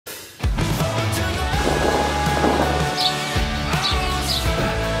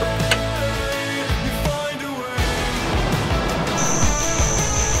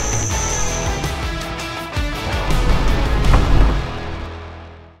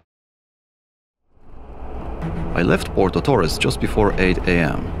I left Porto Torres just before 8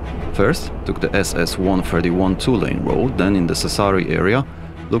 AM. First, took the SS-131 two-lane road, then in the Sassari area,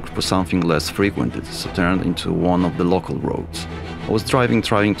 looked for something less frequented, so turned into one of the local roads. I was driving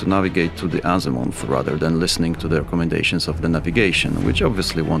trying to navigate to the azimuth rather than listening to the recommendations of the navigation, which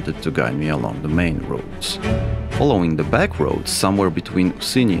obviously wanted to guide me along the main roads. Following the back roads, somewhere between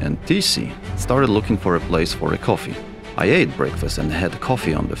Usini and Tisi, started looking for a place for a coffee. I ate breakfast and had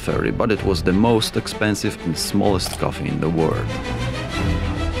coffee on the ferry, but it was the most expensive and smallest coffee in the world.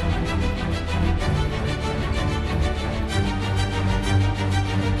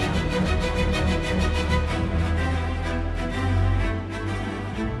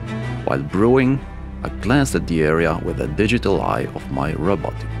 While brewing, I glanced at the area with the digital eye of my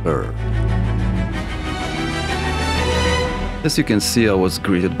robotic bird. As you can see, I was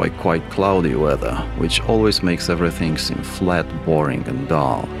greeted by quite cloudy weather, which always makes everything seem flat, boring and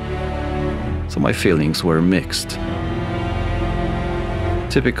dull. So my feelings were mixed.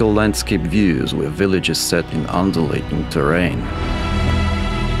 Typical landscape views with villages set in undulating terrain.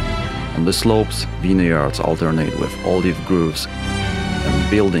 On the slopes, vineyards alternate with olive groves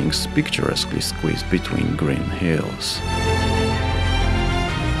and buildings picturesquely squeezed between green hills.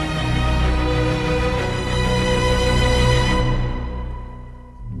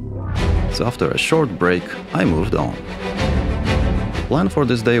 So after a short break, I moved on. The plan for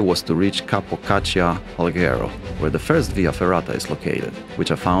this day was to reach Capo Cacci, Alghero, where the first Via Ferrata is located,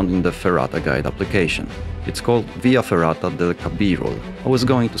 which I found in the Ferrata Guide application. It's called Via Ferrata del Cabirol. I was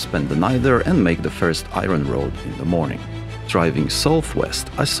going to spend the night there and make the first iron road in the morning. Driving southwest,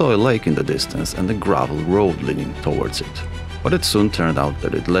 I saw a lake in the distance and a gravel road leading towards it. But it soon turned out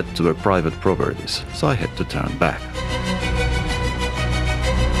that it led to a private properties, so I had to turn back.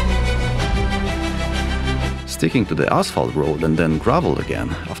 Sticking to the asphalt road and then gravel again,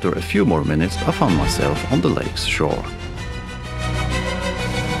 after a few more minutes I found myself on the lake's shore.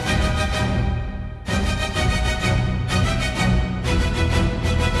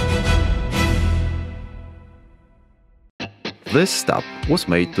 This stop was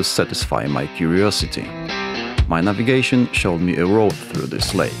made to satisfy my curiosity. My navigation showed me a road through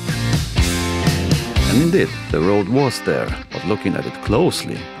this lake. And indeed, the road was there, but looking at it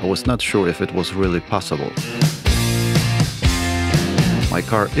closely, I was not sure if it was really passable. My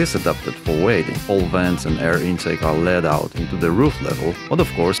car is adapted for wading. All vents and air intake are let out into the roof level, but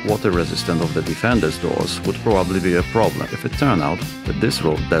of course water resistance of the defender's doors would probably be a problem if it turned out that this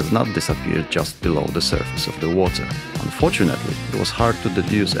road does not disappear just below the surface of the water. Unfortunately, it was hard to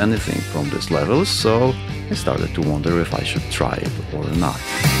deduce anything from these levels, so I started to wonder if I should try it or not.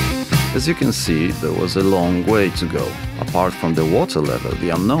 As you can see, there was a long way to go. Apart from the water level, the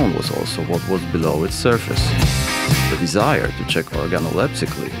unknown was also what was below its surface. The desire to check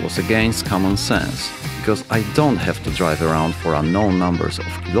organoleptically was against common sense, because I don't have to drive around for unknown numbers of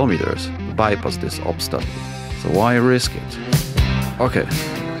kilometers to bypass this obstacle. So why risk it? Okay,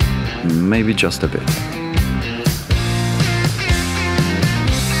 maybe just a bit.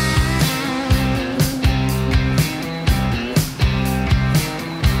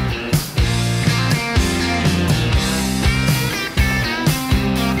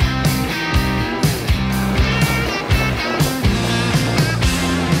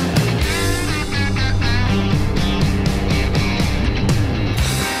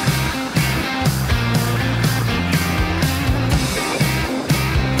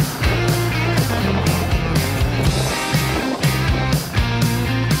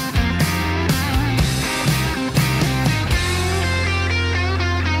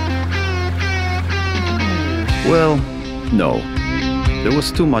 Well, no. There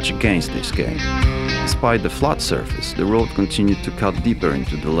was too much against this game. Despite the flat surface, the road continued to cut deeper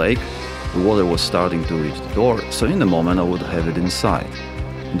into the lake. The water was starting to reach the door, so in a moment I would have it inside.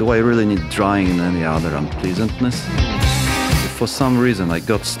 Do I really need drying in any other unpleasantness? If for some reason I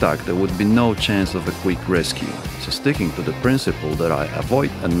got stuck, there would be no chance of a quick rescue, so sticking to the principle that I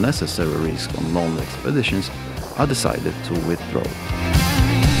avoid unnecessary risk on lonely expeditions, I decided to withdraw.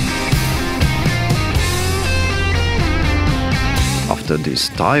 After these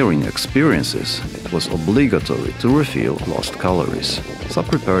tiring experiences, it was obligatory to refill lost calories, so I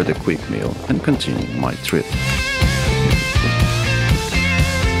prepared a quick meal and continued my trip.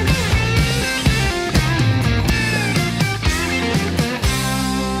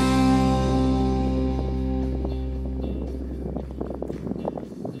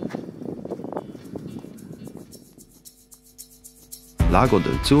 Lago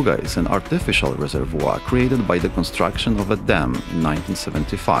del Cuga is an artificial reservoir created by the construction of a dam in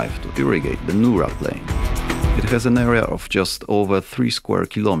 1975 to irrigate the Nura plain. It has an area of just over 3 square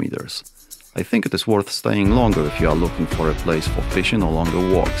kilometers. I think it is worth staying longer if you are looking for a place for fishing or longer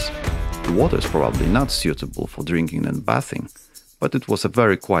walks. The water is probably not suitable for drinking and bathing, but it was a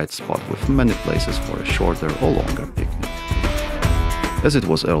very quiet spot with many places for a shorter or longer picnic. As it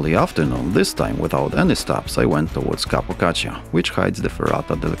was early afternoon, this time without any stops I went towards Capo Cacci, which hides the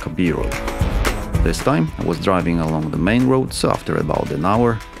Ferrata del Capo. This time I was driving along the main road, so after about an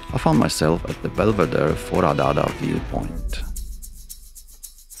hour I found myself at the Belvedere Foradada viewpoint.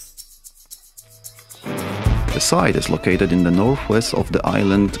 The site is located in the northwest of the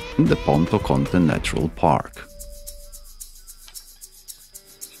island in the Ponto Conte Natural Park.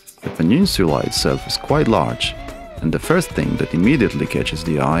 The peninsula itself is quite large, and the first thing that immediately catches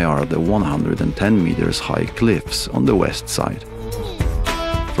the eye are the 110 meters high cliffs on the west side,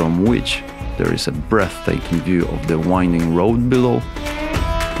 from which there is a breathtaking view of the winding road below,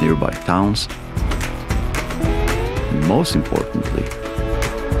 nearby towns, and most importantly,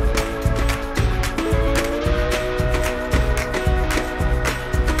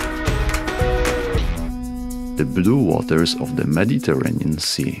 the blue waters of the Mediterranean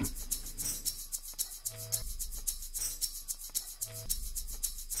Sea.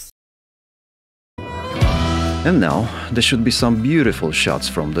 And now, there should be some beautiful shots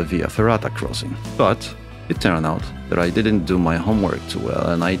from the Via Ferrata crossing, but it turned out that I didn't do my homework too well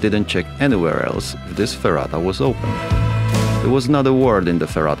and I didn't check anywhere else if this ferrata was open. There was not a word in the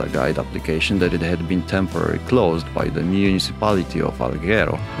Ferrata Guide application that it had been temporarily closed by the municipality of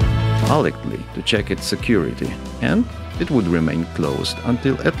Alghero, allegedly to check its security, and it would remain closed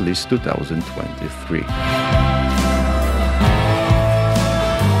until at least 2023.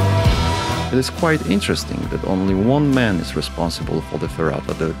 It is quite interesting that only one man is responsible for the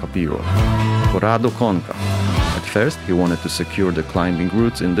Ferrata del Capo, Corrado Conca. At first he wanted to secure the climbing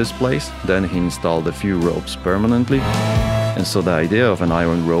routes in this place, then he installed a few ropes permanently, and so the idea of an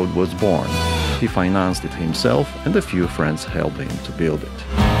iron road was born. He financed it himself and a few friends helped him to build it.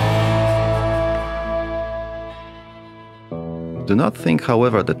 Do not think,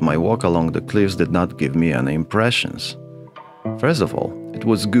 however, that my walk along the cliffs did not give me any impressions. First of all, it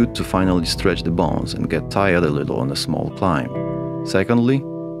was good to finally stretch the bones and get tired a little on a small climb. Secondly,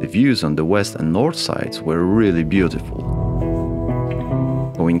 the views on the west and north sides were really beautiful.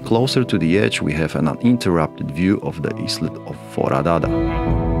 Going closer to the edge, we have an uninterrupted view of the islet of Foradada.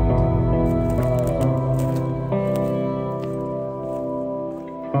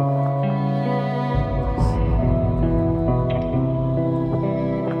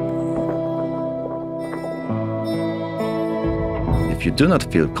 If you do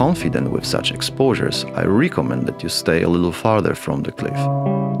not feel confident with such exposures, I recommend that you stay a little farther from the cliff.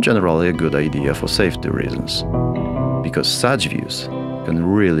 Generally a good idea for safety reasons, because such views can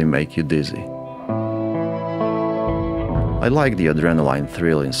really make you dizzy. I like the adrenaline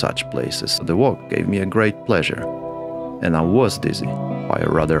thrill in such places, so the walk gave me a great pleasure. And I was dizzy by a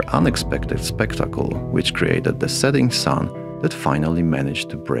rather unexpected spectacle which created the setting sun that finally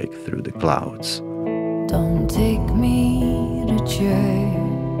managed to break through the clouds. Don't take me to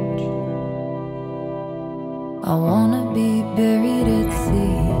church. I wanna be buried at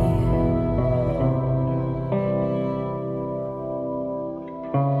sea.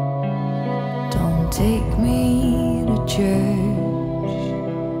 Don't take me to church.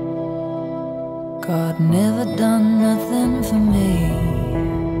 God never done nothing for me.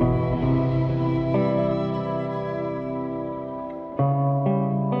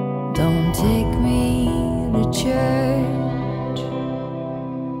 Don't take me to church.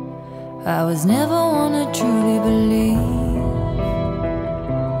 I was never one to truly believe.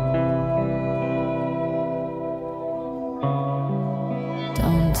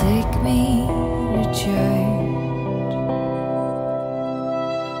 Don't take me to church.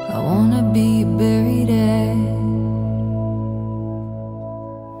 I wanna be buried at.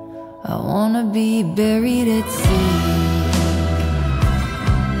 I wanna be buried at sea.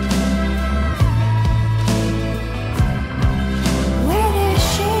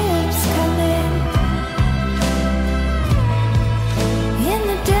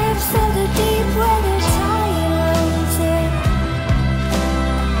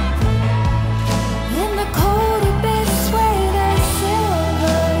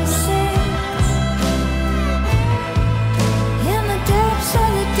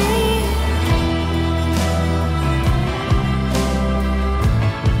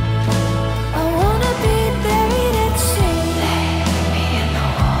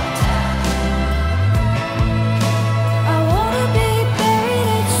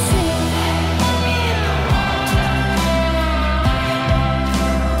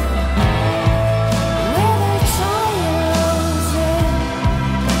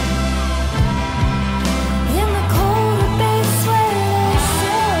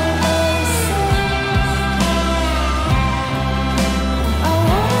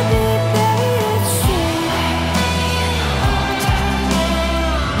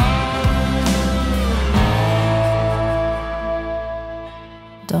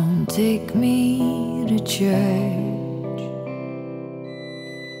 take me to church.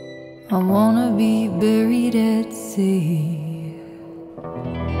 I wanna be buried at sea.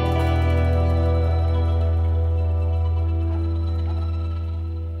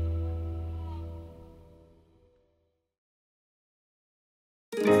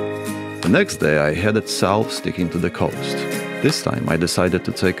 The next day I headed south, sticking to the coast. This time I decided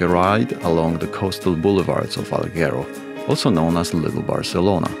to take a ride along the coastal boulevards of Alghero, also known as Little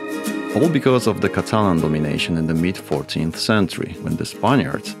Barcelona. All because of the Catalan domination in the mid-14th century, when the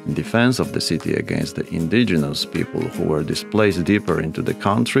Spaniards, in defense of the city against the indigenous people who were displaced deeper into the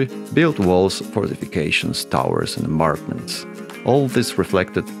country, built walls, fortifications, towers and embankments. All this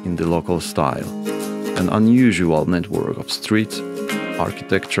reflected in the local style. An unusual network of streets,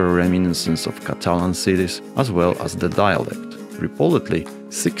 architecture reminiscence of Catalan cities, as well as the dialect. Reportedly,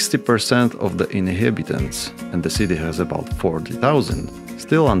 60% of the inhabitants, and the city has about 40,000,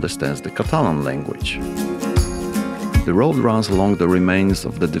 still understands the Catalan language. The road runs along the remains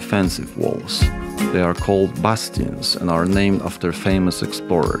of the defensive walls. They are called bastions and are named after famous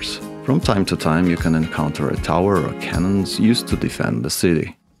explorers. From time to time you can encounter a tower or cannons used to defend the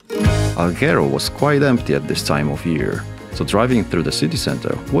city. Alghero was quite empty at this time of year, so driving through the city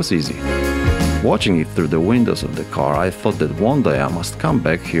center was easy. Watching it through the windows of the car, I thought that one day I must come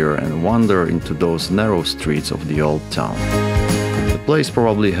back here and wander into those narrow streets of the old town. The place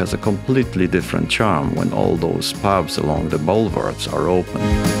probably has a completely different charm when all those pubs along the boulevards are open.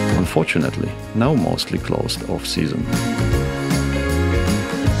 Unfortunately, now mostly closed off-season.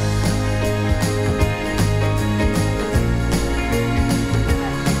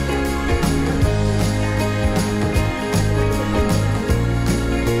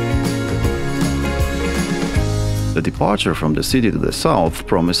 The departure from the city to the south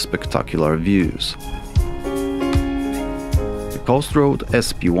promised spectacular views. The coast road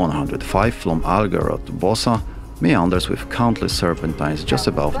SP-105 from Alghero to Bosa meanders with countless serpentines just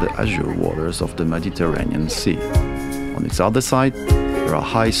above the azure waters of the Mediterranean Sea. On its other side, there are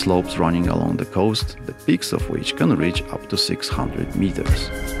high slopes running along the coast, the peaks of which can reach up to 600 meters.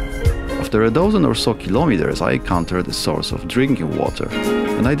 After a dozen or so kilometers, I encountered a source of drinking water,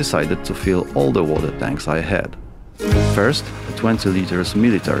 and I decided to fill all the water tanks I had. First, a 20 liters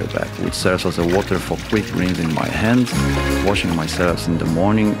military bag, which serves as a water for quick rinse in my hands, washing myself in the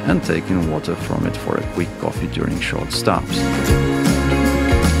morning and taking water from it for a quick coffee during short stops.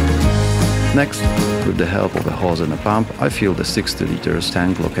 Next, with the help of a hose and a pump, I fill the 60 liters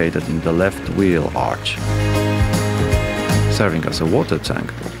tank located in the left wheel arch, serving as a water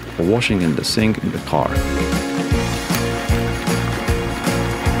tank for washing in the sink in the car.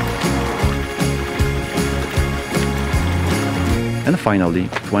 And finally,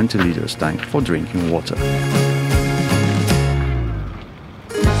 20 liters tank for drinking water.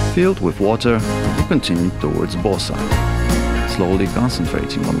 Filled with water, we continued towards Bosa, slowly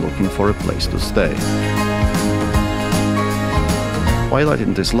concentrating on looking for a place to stay. Twilight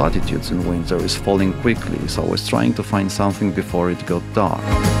in these latitudes in winter is falling quickly, so I was trying to find something before it got dark.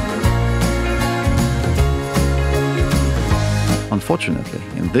 Unfortunately,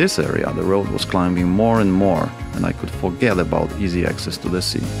 in this area the road was climbing more and more, and I could forget about easy access to the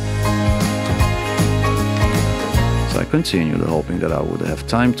sea. So I continued, hoping that I would have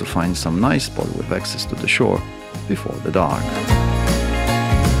time to find some nice spot with access to the shore before the dark.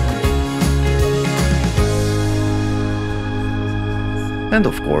 And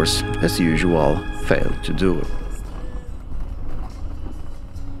of course, as usual, failed to do it.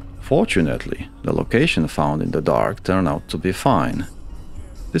 Fortunately, the location found in the dark turned out to be fine,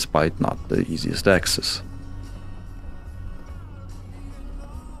 despite not the easiest access.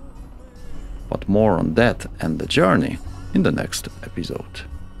 But more on that and the journey in the next episode.